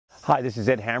Hi, this is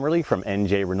Ed Hammerly from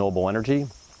NJ Renewable Energy.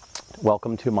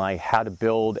 Welcome to my how to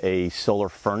build a solar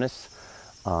furnace.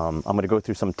 I'm going to go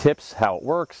through some tips, how it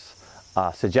works,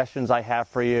 suggestions I have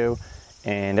for you,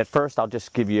 and at first I'll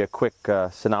just give you a quick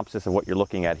synopsis of what you're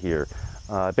looking at here.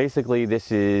 Basically,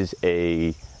 this is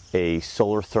a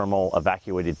solar thermal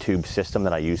evacuated tube system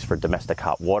that I use for domestic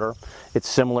hot water. It's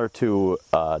similar to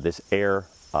this air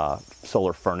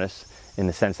solar furnace in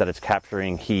the sense that it's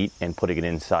capturing heat and putting it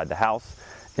inside the house.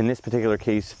 In this particular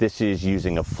case, this is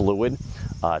using a fluid.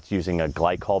 It's using a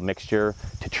glycol mixture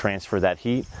to transfer that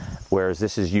heat, whereas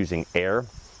this is using air.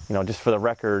 You know, just for the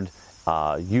record,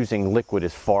 using liquid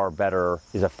is a far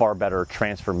better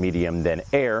transfer medium than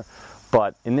air.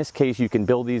 But in this case, you can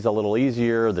build these a little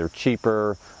easier. They're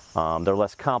cheaper. They're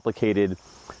less complicated.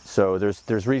 So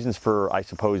there's reasons for, I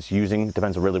suppose, using. It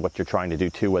depends on really what you're trying to do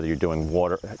too, whether you're doing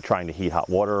water, trying to heat hot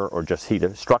water, or just heat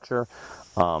a structure.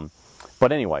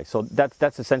 But anyway, so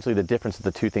that's essentially the difference of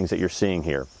the two things that you're seeing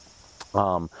here.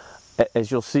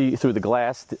 As you'll see through the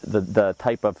glass, the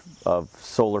type of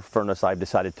solar furnace I've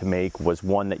decided to make was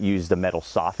one that used the metal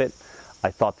soffit. I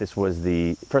thought this was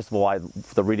first of all,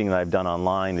 the reading that I've done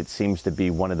online, it seems to be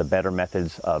one of the better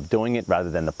methods of doing it rather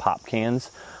than the pop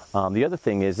cans. The other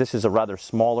thing is this is a rather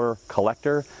smaller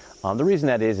collector. The reason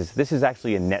that is this is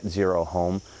actually a net zero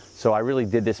home. So I really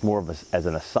did this more of as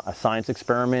a science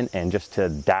experiment and just to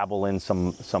dabble in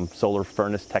some solar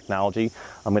furnace technology.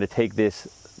 I'm going to take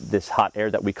this hot air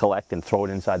that we collect and throw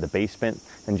it inside the basement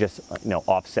and just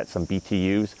offset some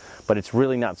BTUs. But it's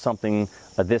really not something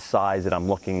of this size that I'm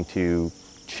looking to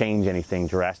change anything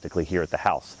drastically here at the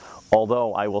house.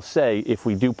 Although I will say, if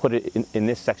we do put it in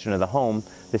this section of the home,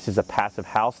 this is a passive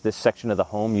house. This section of the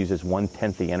home uses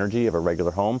 1/10 the energy of a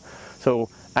regular home. So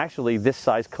actually, this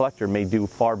size collector may do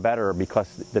far better because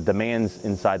the demands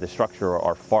inside the structure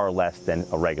are far less than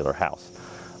a regular house.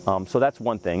 So that's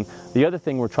one thing. The other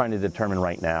thing we're trying to determine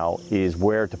right now is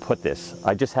where to put this.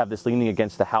 I just have this leaning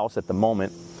against the house at the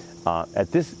moment. At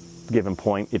this given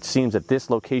point, it seems that this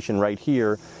location right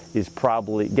here is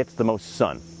probably gets the most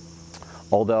sun.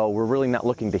 Although we're really not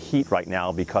looking to heat right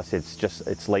now because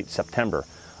it's late September.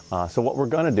 So what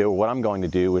I'm going to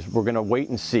do is we're going to wait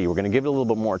and see. We're going to give it a little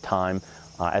bit more time.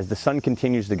 As the sun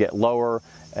continues to get lower,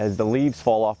 as the leaves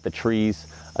fall off the trees,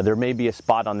 there may be a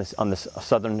spot on this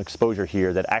southern exposure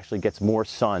here that actually gets more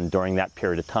sun during that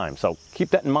period of time. So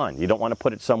keep that in mind. You don't want to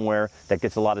put it somewhere that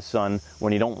gets a lot of sun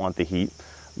when you don't want the heat.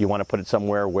 You want to put it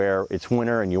somewhere where it's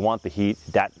winter and you want the heat.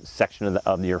 That section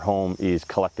of your home is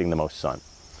collecting the most sun.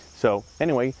 So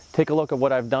anyway, take a look at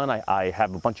what I've done. I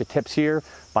have a bunch of tips here.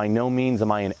 By no means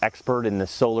am I an expert in the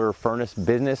solar furnace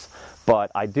business,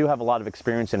 but I do have a lot of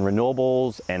experience in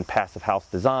renewables and passive house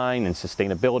design and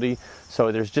sustainability.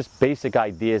 So there's just basic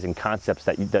ideas and concepts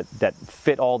that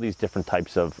fit all these different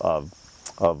types of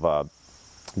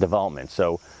development.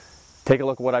 So take a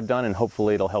look at what I've done and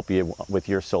hopefully it'll help you with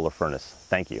your solar furnace.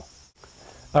 Thank you.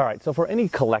 All right, so for any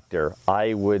collector,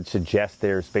 I would suggest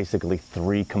there's basically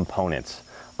three components.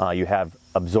 You have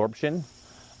absorption,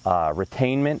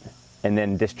 retainment, and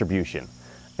then distribution.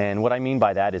 And what I mean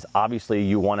by that is obviously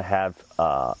you want to have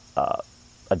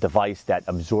a device that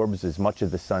absorbs as much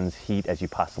of the sun's heat as you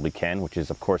possibly can, which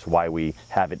is of course why we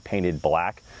have it painted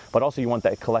black. But also you want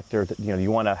that collector,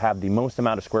 you want to have the most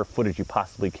amount of square footage you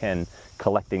possibly can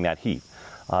collecting that heat.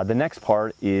 The next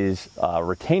part is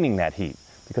retaining that heat.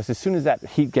 Because as soon as that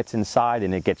heat gets inside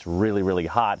and it gets really, really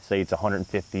hot, say it's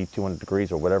 150, 200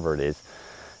 degrees or whatever it is,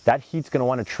 that heat's going to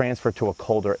want to transfer to a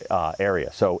colder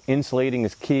area. So insulating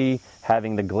is key.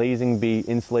 Having the glazing be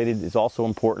insulated is also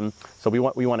important. So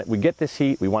we get this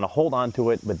heat, we want to hold on to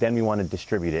it, but then we want to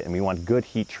distribute it and we want good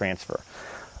heat transfer.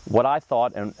 What I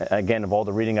thought, and again, of all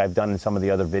the reading I've done in some of the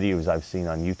other videos I've seen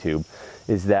on YouTube,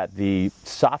 is that the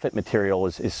Soffit material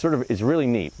is really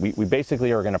neat. We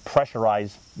basically are going to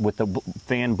pressurize with the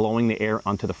fan blowing the air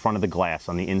onto the front of the glass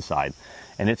on the inside,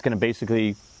 and it's going to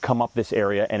basically come up this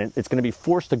area, and it's going to be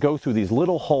forced to go through these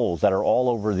little holes that are all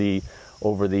over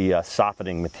the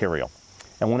soffitting material.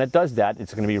 And when it does that,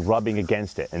 it's going to be rubbing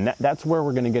against it, and that's where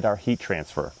we're going to get our heat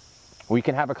transfer. We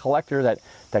can have a collector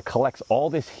that collects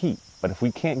all this heat, but if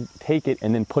we can't take it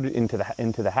and then put it into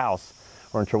the house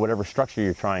or into whatever structure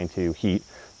you're trying to heat,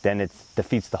 then it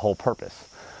defeats the whole purpose.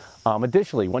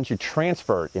 Additionally, once you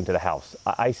transfer it into the house,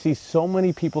 I see so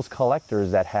many people's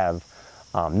collectors that have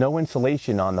no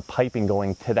insulation on the piping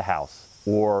going to the house,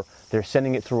 or they're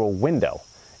sending it through a window,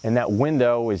 and that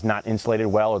window is not insulated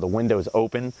well, or the window is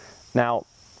open. Now,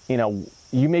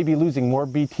 you may be losing more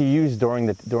BTUs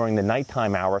during the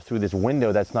nighttime hour through this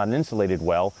window that's not insulated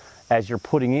well as you're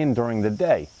putting in during the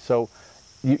day. So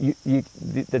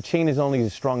the chain is only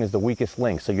as strong as the weakest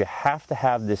link. So you have to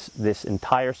have this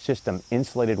entire system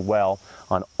insulated well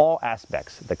on all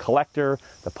aspects, the collector,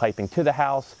 the piping to the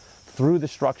house, through the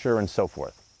structure, and so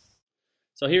forth.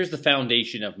 So here's the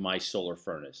foundation of my solar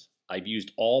furnace. I've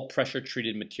used all pressure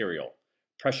treated material,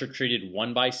 pressure treated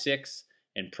 1x6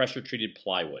 and pressure treated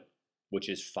plywood, which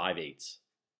is 5/8.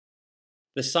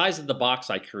 The size of the box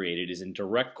I created is in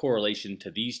direct correlation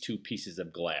to these two pieces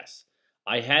of glass.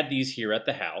 I had these here at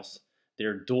the house.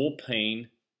 They're dual pane,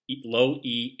 low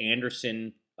E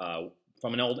Anderson,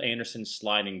 from an old Anderson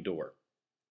sliding door.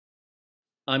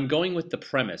 I'm going with the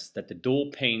premise that the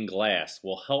dual pane glass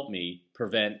will help me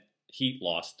prevent heat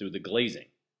loss through the glazing.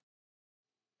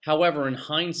 However, in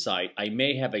hindsight, I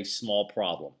may have a small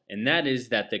problem, and that is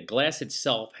that the glass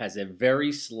itself has a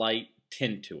very slight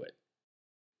tint to it.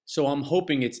 So I'm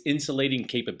hoping its insulating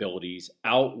capabilities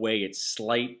outweigh its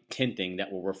slight tinting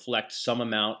that will reflect some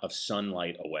amount of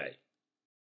sunlight away.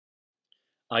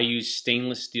 I used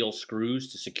stainless steel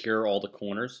screws to secure all the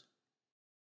corners.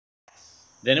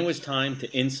 Then it was time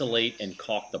to insulate and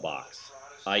caulk the box.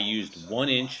 I used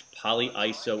 1-inch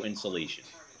polyiso insulation.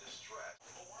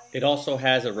 It also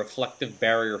has a reflective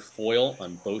barrier foil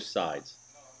on both sides.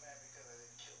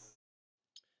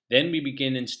 Then we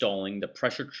begin installing the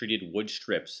pressure-treated wood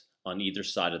strips on either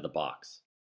side of the box.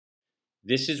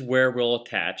 This is where we'll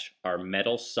attach our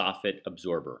metal soffit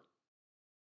absorber.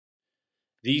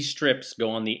 These strips go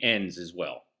on the ends as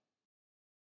well.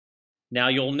 Now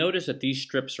you'll notice that these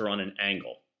strips are on an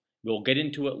angle. We'll get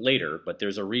into it later, but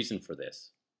there's a reason for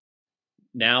this.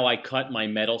 Now I cut my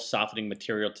metal softening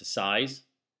material to size,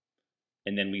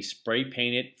 and then we spray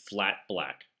paint it flat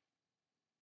black.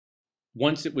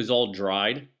 Once it was all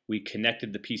dried, we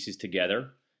connected the pieces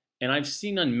together, and I've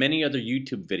seen on many other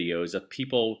YouTube videos of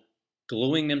people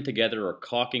gluing them together or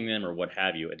caulking them or what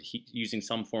have you, using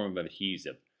some form of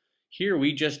adhesive. Here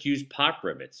we just used pop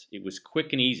rivets. It was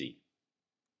quick and easy.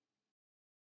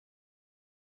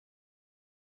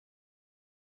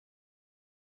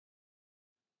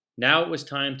 Now it was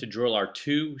time to drill our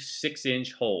two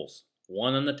 6-inch holes,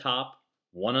 one on the top,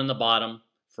 one on the bottom,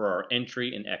 for our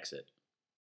entry and exit.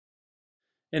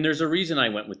 And there's a reason I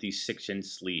went with these 6-inch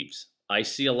sleeves. I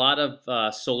see a lot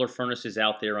of solar furnaces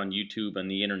out there on YouTube and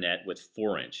the internet with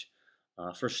 4-inch.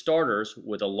 For starters,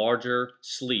 with a larger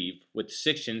sleeve with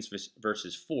 6-inch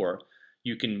versus 4,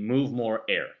 you can move more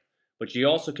air. But you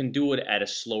also can do it at a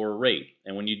slower rate.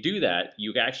 And when you do that,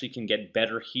 you actually can get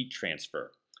better heat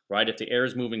transfer. Right? If the air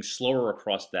is moving slower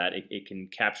across that, it can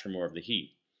capture more of the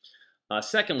heat.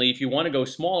 Secondly, if you want to go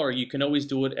smaller, you can always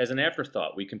do it as an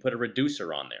afterthought. We can put a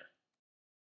reducer on there.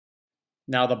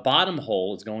 Now the bottom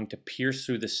hole is going to pierce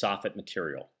through the soffit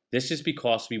material. This is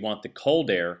because we want the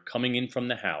cold air coming in from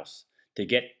the house to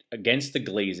get against the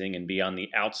glazing and be on the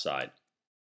outside.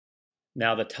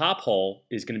 Now the top hole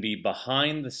is going to be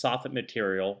behind the soffit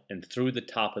material and through the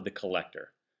top of the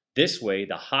collector. This way,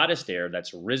 the hottest air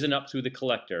that's risen up through the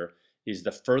collector is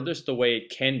the furthest away it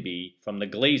can be from the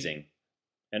glazing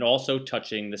and also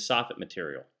touching the soffit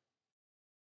material.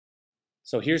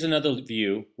 So here's another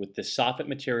view with the soffit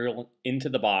material into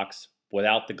the box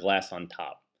without the glass on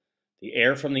top. The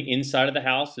air from the inside of the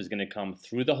house is going to come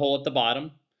through the hole at the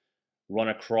bottom, run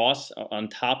across on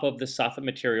top of the soffit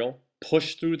material,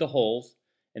 push through the holes,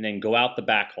 and then go out the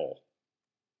back hole.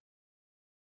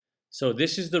 So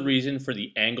this is the reason for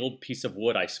the angled piece of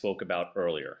wood I spoke about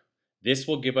earlier. This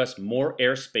will give us more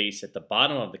airspace at the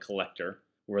bottom of the collector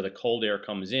where the cold air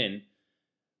comes in,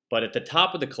 but at the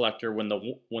top of the collector, when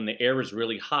the air is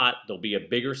really hot, there'll be a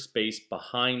bigger space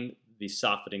behind the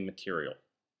softening material,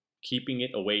 keeping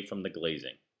it away from the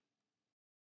glazing.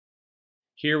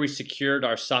 Here we secured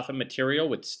our soffit material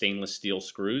with stainless steel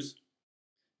screws.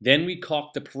 Then we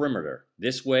caulked the perimeter.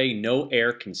 This way, no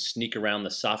air can sneak around the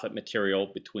soffit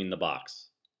material between the box.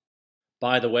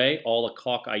 By the way, all the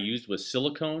caulk I used was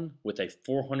silicone with a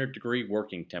 400-degree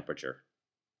working temperature.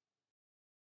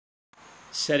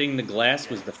 Setting the glass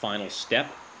was the final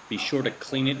step. Be sure to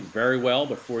clean it very well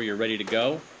before you're ready to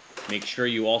go. Make sure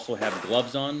you also have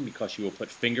gloves on because you will put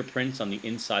fingerprints on the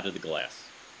inside of the glass.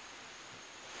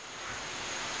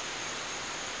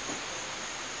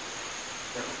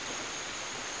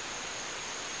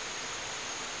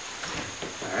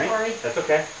 Sorry. That's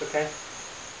okay. It's okay.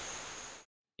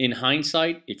 In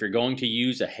hindsight, if you're going to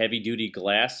use a heavy-duty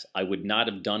glass, I would not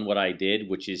have done what I did,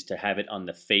 which is to have it on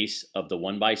the face of the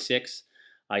 1x6.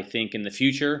 I think in the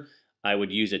future, I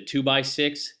would use a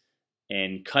 2x6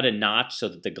 and cut a notch so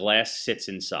that the glass sits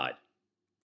inside.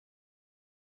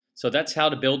 So that's how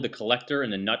to build the collector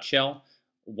in a nutshell.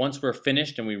 Once we're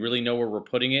finished and we really know where we're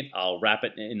putting it, I'll wrap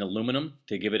it in aluminum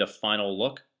to give it a final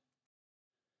look.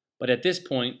 but at this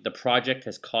point, the project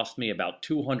has cost me about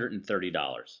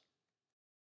 $230.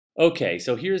 Okay,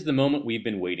 so here's the moment we've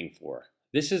been waiting for.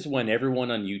 This is when everyone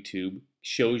on YouTube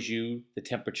shows you the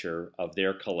temperature of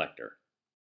their collector.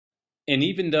 And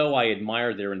even though I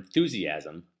admire their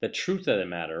enthusiasm, the truth of the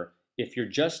matter, if you're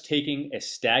just taking a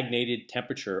stagnated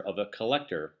temperature of a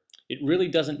collector, it really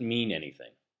doesn't mean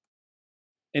anything.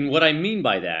 And what I mean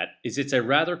by that is it's a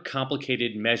rather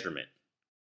complicated measurement.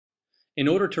 In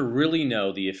order to really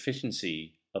know the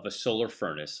efficiency of a solar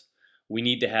furnace, we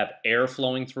need to have air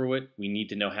flowing through it. We need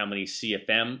to know how many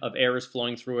CFM of air is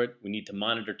flowing through it. We need to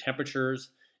monitor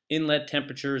temperatures, inlet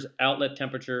temperatures, outlet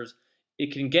temperatures.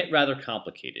 It can get rather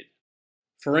complicated.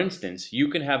 For instance, you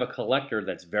can have a collector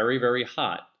that's very, very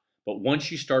hot, but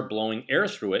once you start blowing air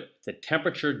through it, the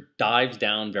temperature dives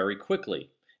down very quickly.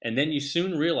 And then you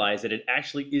soon realize that it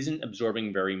actually isn't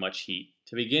absorbing very much heat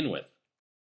to begin with.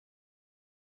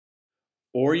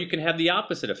 Or you can have the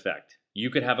opposite effect. You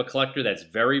could have a collector that's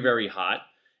very, very hot,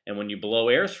 and when you blow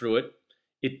air through it,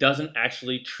 it doesn't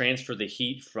actually transfer the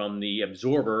heat from the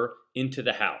absorber into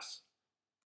the house.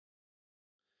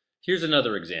 Here's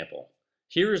another example.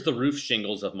 Here is the roof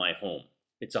shingles of my home.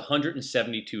 It's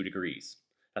 172 degrees,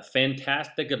 a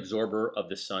fantastic absorber of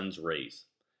the sun's rays.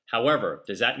 However,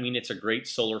 does that mean it's a great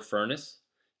solar furnace?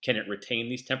 Can it retain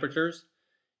these temperatures?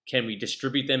 Can we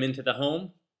distribute them into the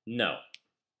home? No.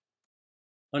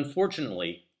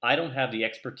 Unfortunately, I don't have the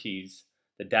expertise,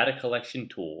 the data collection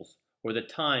tools, or the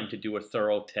time to do a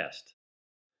thorough test.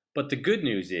 But the good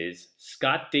news is,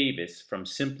 Scott Davis from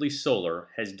Simply Solar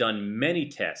has done many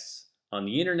tests on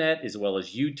the internet as well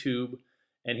as YouTube,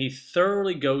 and he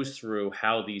thoroughly goes through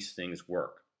how these things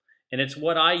work. And it's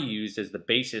what I used as the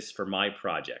basis for my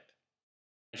project.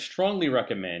 I strongly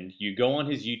recommend you go on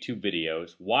his YouTube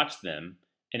videos, watch them,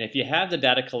 and if you have the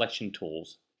data collection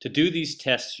tools, to do these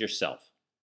tests yourself.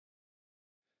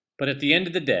 But at the end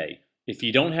of the day, if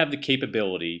you don't have the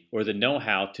capability or the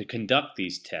know-how to conduct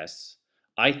these tests,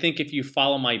 I think if you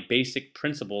follow my basic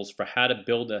principles for how to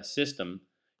build a system,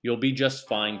 you'll be just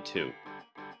fine too.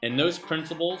 And those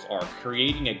principles are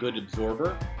creating a good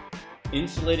absorber,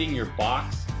 insulating your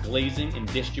box, glazing, and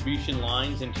distribution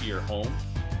lines into your home,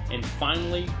 and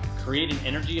finally, create an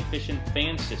energy-efficient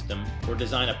fan system or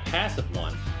design a passive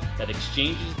one that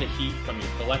exchanges the heat from your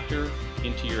collector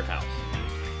into your house.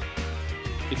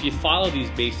 If you follow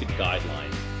these basic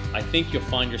guidelines, I think you'll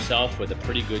find yourself with a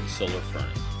pretty good solar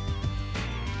furnace.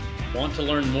 Want to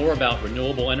learn more about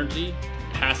renewable energy,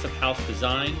 passive house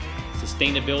design,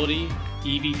 sustainability,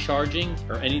 EV charging,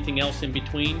 or anything else in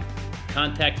between?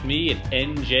 Contact me at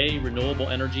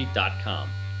njrenewableenergy.com.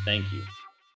 Thank you.